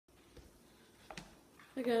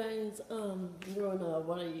Hi guys, I'm doing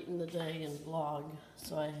what I eat in the day and vlog.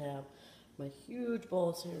 So I have my huge bowl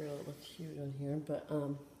of cereal. It looks huge on here, but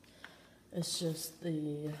it's just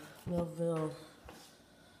the Millville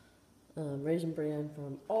Raisin Bran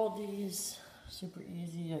from Aldi's. Super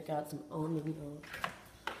easy. I got some almond milk.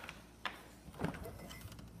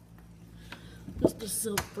 Just the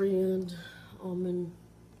Silk brand, almond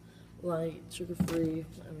light, sugar free,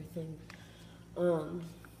 everything.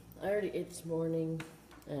 I already ate this morning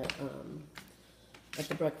at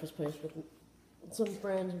the breakfast place with some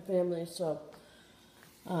friends and family, so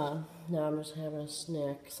now I'm just having a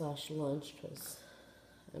snack slash lunch because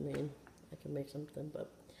I mean I can make something, but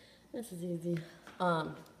this is easy.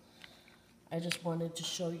 I just wanted to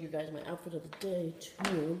show you guys my outfit of the day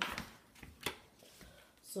too.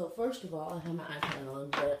 So first of all, I have my iPad on,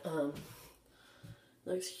 but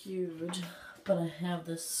looks huge. But I have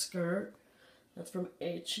this skirt that's from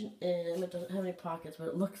H&M. It doesn't have any pockets, but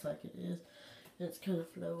it looks like it is. And it's kind of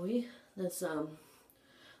flowy. This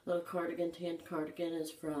little cardigan, tan cardigan,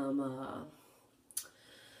 is from I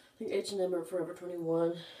think H&M or Forever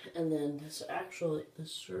 21. And then this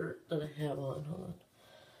shirt that I have on, hold on.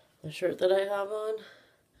 The shirt that I have on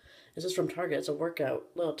is just from Target. It's a workout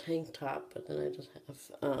little tank top, but then I just have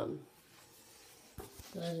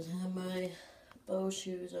my bow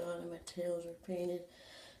shoes on and my tails are painted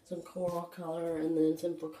some coral color and then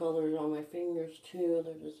simple colors on my fingers too.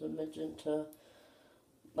 They're just a magenta,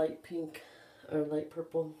 light pink or light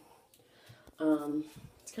purple.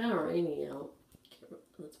 It's kind of rainy out.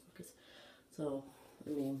 Let's focus. So I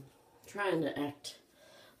mean, trying to act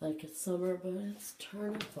like it's summer, but it's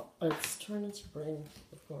turning fall. It's turning spring,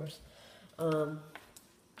 of course. I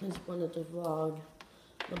just wanted to vlog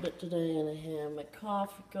a little bit today, and I have my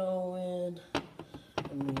coffee going.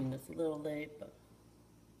 I mean, it's a little late, but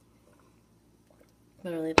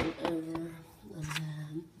better late than ever. And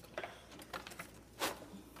then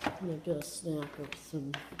I'm gonna get a snack with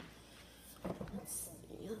some. Let's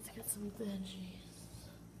see. Let's get some veggies.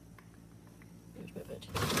 Here's my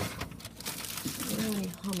veggies. I don't have any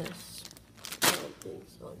hummus. I don't think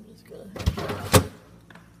so. I'm just gonna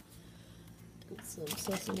get some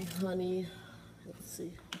sesame honey. Let's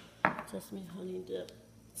see. Sesame honey dip.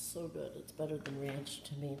 It's so good. It's better than ranch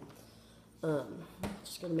to me.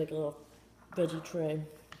 Just gonna make a little veggie tray.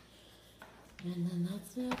 And then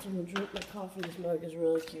that's it. I'm gonna drink my coffee. This mug is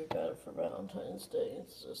really cute. Got it for Valentine's Day.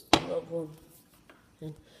 It's just a love one.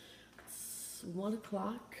 And it's 1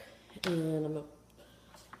 o'clock, and I'm gonna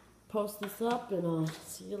post this up, and I'll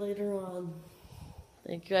see you later on.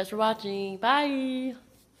 Thank you guys for watching. Bye.